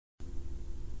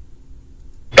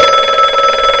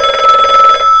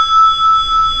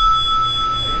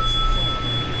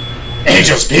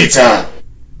Angel's Pizza.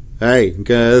 Hey,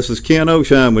 this is Ken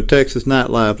Osheim with Texas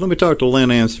Nightlife. Let me talk to Lynn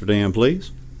Amsterdam,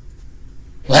 please.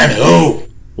 Len who?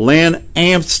 Lynn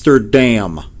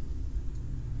Amsterdam.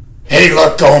 Hey,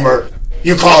 look, Gomer.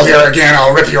 You call here again,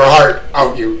 I'll rip your heart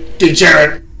out, you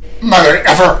degenerate mother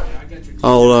effer.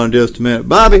 Hold on just a minute.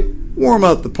 Bobby, warm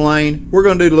up the plane. We're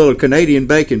going to do a little Canadian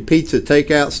bacon pizza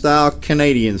takeout style,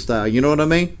 Canadian style. You know what I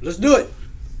mean? Let's do it.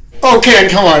 Oh, Ken,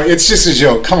 come on. It's just a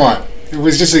joke. Come on. It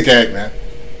was just a gag, man.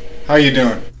 How you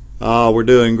doing? Oh, we're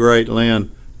doing great,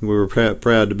 Lynn. We were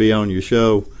proud to be on your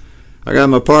show. I got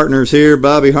my partners here,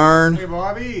 Bobby Hearn. Hey,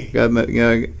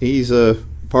 Bobby. He's a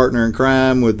partner in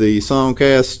crime with the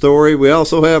Songcast story. We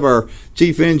also have our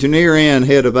chief engineer and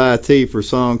head of IT for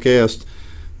Songcast,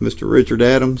 Mr. Richard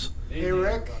Adams. Hey,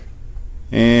 Rick.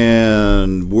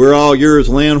 And we're all yours,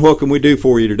 Lynn. What can we do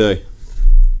for you today?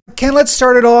 Ken, let's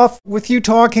start it off with you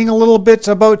talking a little bit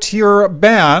about your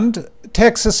band,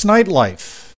 Texas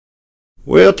Nightlife.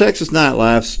 Well, Texas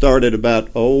Nightlife started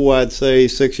about, I'd say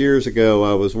 6 years ago.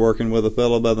 I was working with a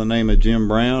fellow by the name of Jim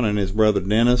Brown and his brother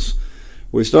Dennis.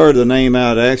 We started the name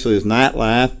out actually as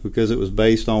Nightlife because it was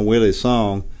based on Willie's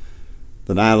song,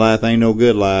 "The Nightlife Ain't No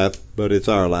Good Life, but It's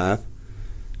Our Life."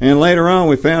 And later on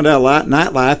we found out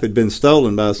Nightlife had been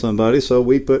stolen by somebody, so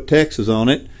we put Texas on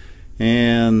it,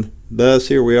 and thus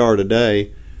here we are today.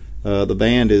 The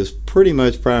band is pretty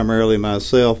much primarily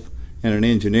myself and an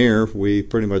engineer. We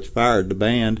pretty much fired the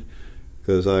band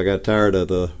because I got tired of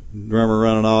the drummer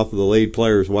running off with the lead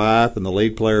player's wife and the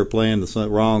lead player playing the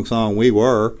wrong song we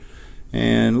were.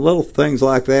 And little things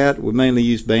like that. We mainly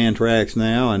use band tracks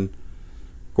now, and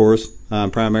of course I'm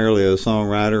primarily a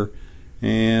songwriter,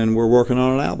 and we're working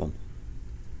on an album.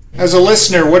 As a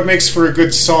listener, what makes for a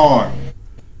good song?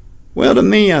 Well, to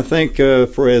me, I think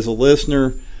as a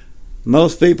listener,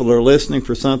 most people are listening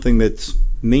for something that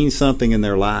means something in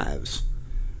their lives,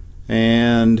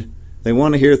 and they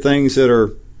want to hear things that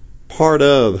are part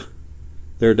of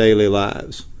their daily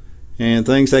lives and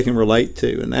things they can relate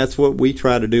to. And that's what we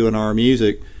try to do in our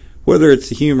music, whether it's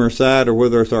the humor side or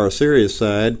whether it's our serious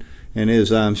side. And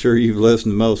as I'm sure you've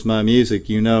listened to most of my music,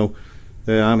 you know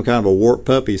that I'm kind of a warped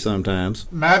puppy sometimes.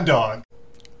 Mad Dog.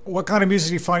 What kind of music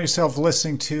do you find yourself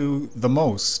listening to the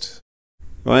most?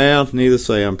 Well, needless to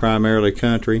say, I'm primarily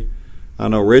country. I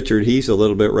know Richard, he's a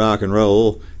little bit rock and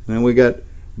roll. And then we got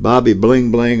Bobby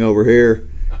Bling Bling over here.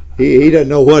 He doesn't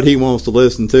know what he wants to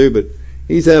listen to, but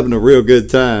he's having a real good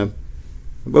time.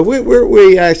 But we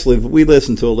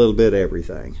listen to a little bit of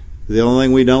everything. The only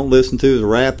thing we don't listen to is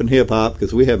rap and hip-hop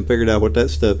because we haven't figured out what that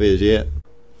stuff is yet.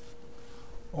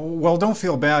 Oh, well, don't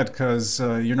feel bad because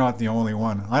you're not the only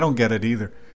one. I don't get it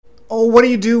either. Oh, what do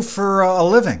you do for a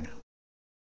living?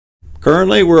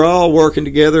 Currently, we're all working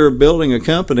together, building a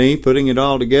company, putting it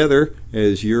all together,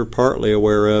 as you're partly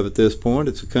aware of at this point.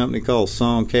 It's a company called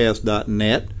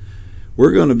Songcast.net.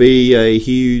 We're going to be a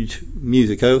huge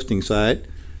music hosting site.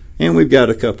 And we've got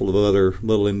a couple of other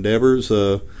little endeavors.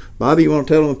 Bobby, you want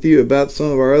to tell them a few about some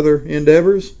of our other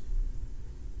endeavors?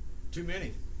 Too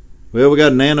many. Well, we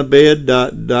got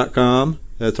nanobed.com.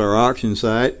 That's our auction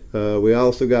site. We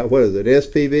also got,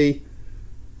 SPV?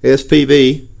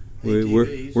 SPV.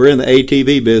 We're in the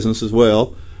ATV business as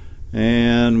well.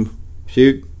 And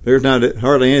shoot, there's not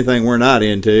hardly anything we're not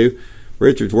into.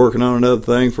 Richard's working on another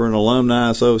thing for an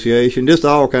alumni association. Just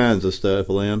all kinds of stuff,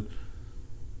 Lynn.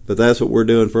 But that's what we're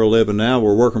doing for a living now.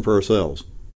 We're working for ourselves.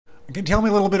 Can you tell me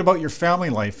a little bit about your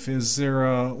family life? Is there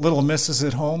a little missus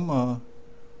at home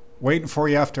waiting for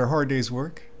you after a hard day's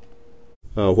work?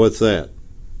 What's that?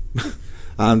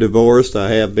 I'm divorced. I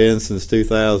have been since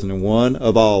 2001.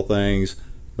 Of all things,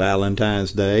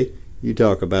 Valentine's Day. You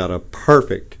talk about a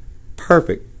perfect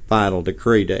final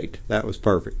decree date. That was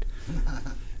perfect.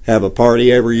 Have a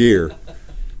party every year.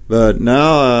 But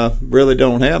no, I really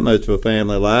don't have much of a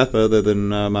family life other than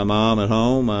my mom at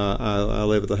home. I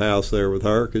live at the house there with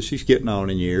her because she's getting on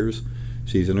in years.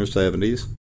 She's in her 70s.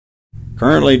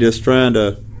 Currently, just trying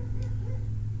to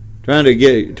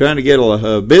get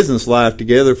a business life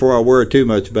together before I worry too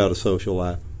much about a social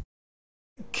life.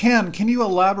 Ken, can you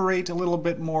elaborate a little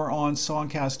bit more on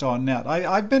Songcast.net?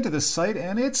 I've been to this site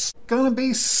and it's going to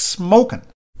be smoking.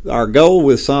 Our goal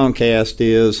with Songcast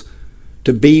is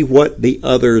to be what the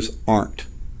others aren't.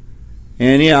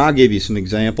 And yeah, I'll give you some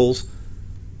examples.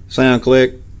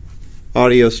 SoundClick,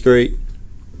 Audio Street,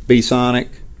 B-Sonic,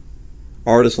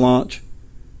 Artist Launch.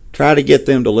 Try to get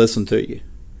them to listen to you.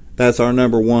 That's our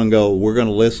number one goal. We're going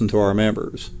to listen to our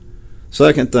members.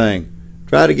 Second thing,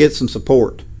 try to get some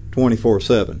support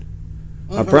 24/7.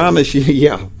 I promise you,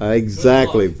 yeah,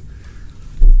 exactly.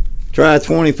 Try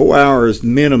 24 hours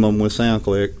minimum with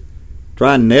SoundClick.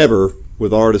 Try never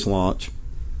with Artist Launch.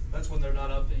 That's when they're not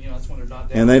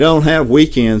And they don't have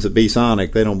weekends at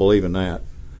B-Sonic. They don't believe in that.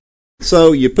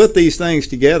 So you put these things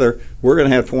together, we're going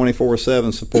to have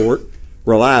 24/7 support,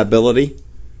 reliability.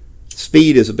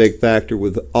 Speed is a big factor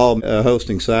with all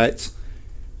hosting sites.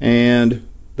 And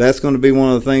that's going to be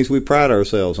one of the things we pride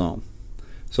ourselves on.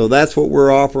 So that's what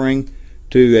we're offering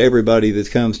to everybody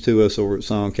that comes to us over at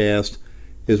Songcast,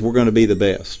 is we're going to be the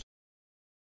best.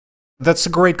 That's a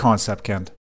great concept,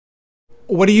 Kent.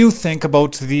 What do you think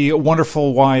about the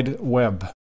wonderful wide web?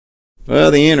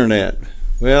 Well, the internet.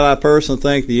 Well, I personally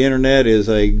think the internet is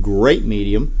a great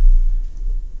medium.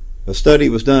 A study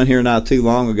was done here not too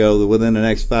long ago that within the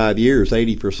next 5 years,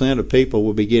 80% of people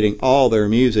will be getting all their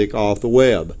music off the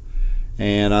web.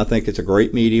 And I think it's a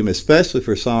great medium, especially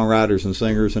for songwriters and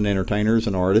singers and entertainers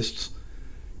and artists.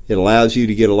 It allows you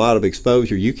to get a lot of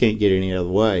exposure you can't get any other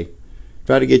way.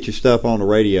 Try to get your stuff on the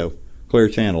radio. Clear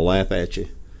Channel laugh at you.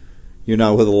 You're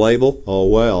not with a label? Oh,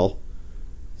 well.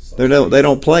 They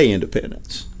don't play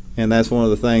independents. And that's one of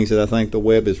the things that I think the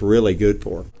web is really good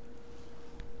for.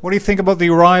 What do you think about the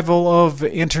arrival of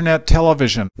internet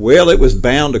television? Well, it was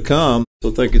bound to come. I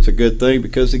think it's a good thing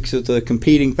because it's a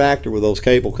competing factor with those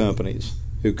cable companies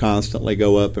who constantly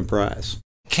go up in price.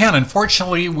 Ken,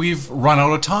 unfortunately, we've run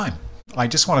out of time. I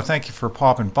just want to thank you for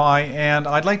popping by, and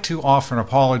I'd like to offer an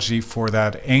apology for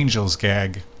that Angels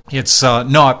gag. It's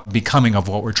not becoming of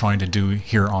what we're trying to do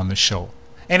here on the show.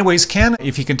 Anyways, Ken,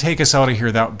 if you can take us out of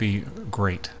here, that would be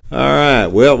great. All right.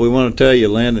 Well, we want to tell you,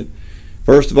 Lynn, that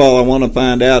first of all, I want to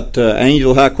find out,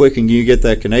 Angel, how quick can you get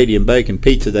that Canadian bacon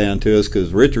pizza down to us?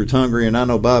 Because Richard's hungry, and I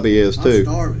know Bobby is too.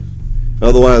 I'm starving.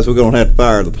 Otherwise, we're going to have to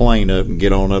fire the plane up and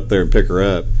get on up there and pick her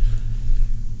up.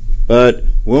 But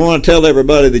we want to tell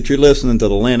everybody that you're listening to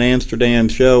the Lynn Amsterdam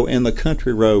Show and the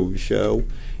Country Road Show.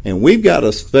 And we've got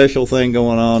a special thing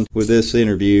going on with this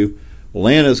interview.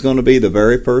 Lynn is going to be the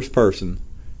very first person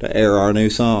to air our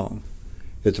new song.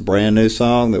 It's a brand new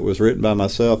song that was written by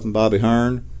myself and Bobby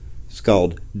Hearn. It's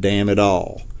called Damn It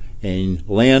All. And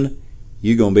Lynn,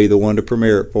 you're going to be the one to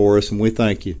premiere it for us, and we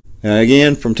thank you. Now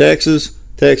again, from Texas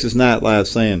Nightlife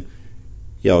saying,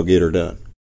 y'all get her done.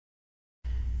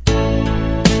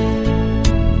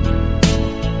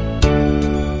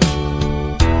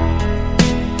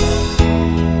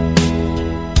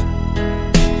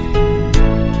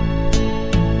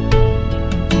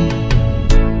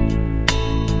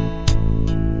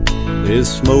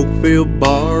 This smoke-filled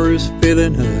bar is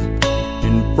filling up,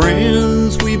 and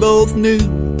friends we both knew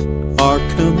are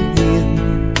coming in.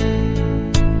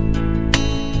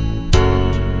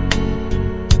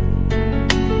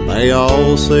 They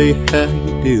all say how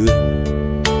you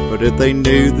doing, but if they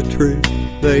knew the truth,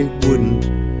 they wouldn't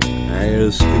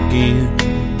ask again.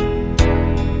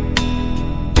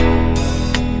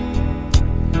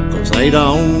 'Cause they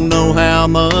don't know how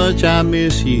much I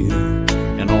miss you,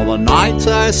 and all the nights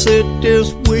I sit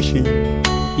just wishing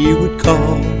you would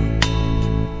call.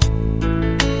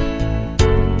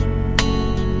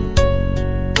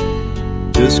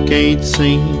 Just can't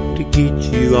seem to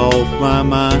get you off my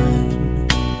mind.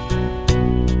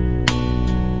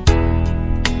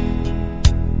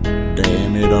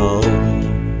 Damn it all.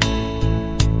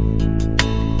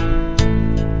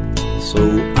 So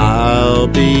I'll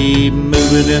be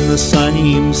moving in the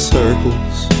same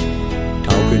circles,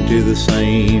 talking to the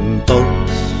same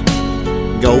folks,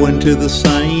 going to the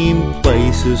same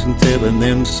places and telling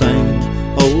them same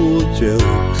old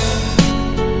jokes.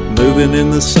 Moving in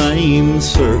the same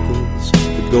circles,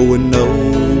 but going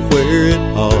nowhere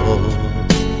at all.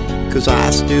 'Cause I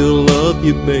still love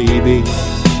you, baby.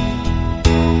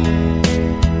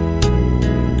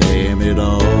 Damn it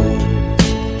all.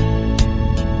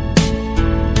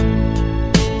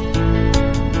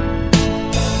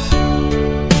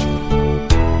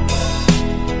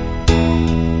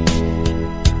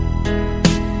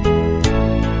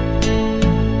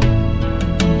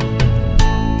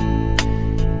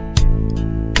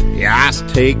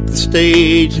 Take the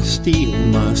stage and steel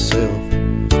myself,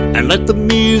 and let the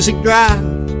music drive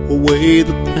away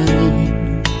the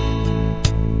pain.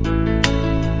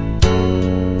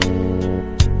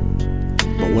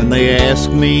 But when they ask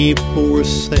me for a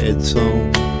sad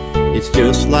song, it's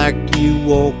just like you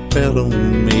walked out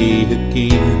on me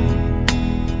again.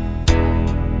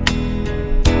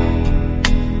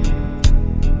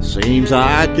 Seems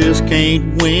I just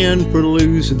can't win for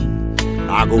losing.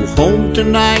 I go home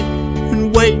tonight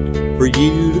and wait for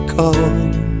you to call.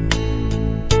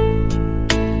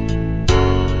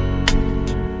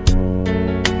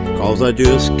 Cause I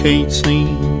just can't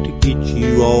seem to get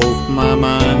you off my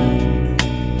mind.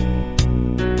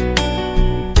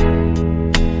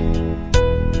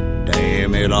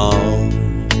 Damn it all.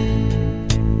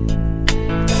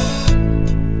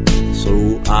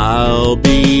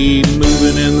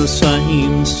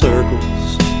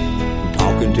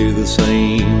 talking to the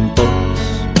same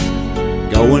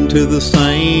folks, going to the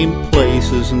same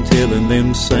places and telling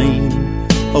them same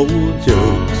old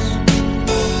jokes,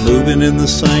 moving in the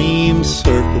same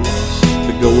circles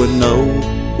but going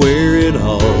nowhere at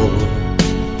all.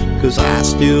 'Cause I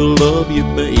still love you,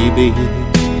 baby.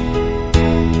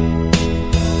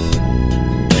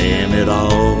 Damn it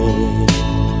all.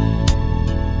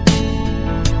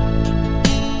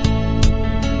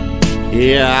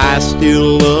 Yeah, I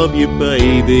still love you,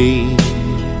 baby.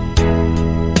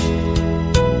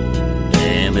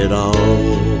 Damn it all.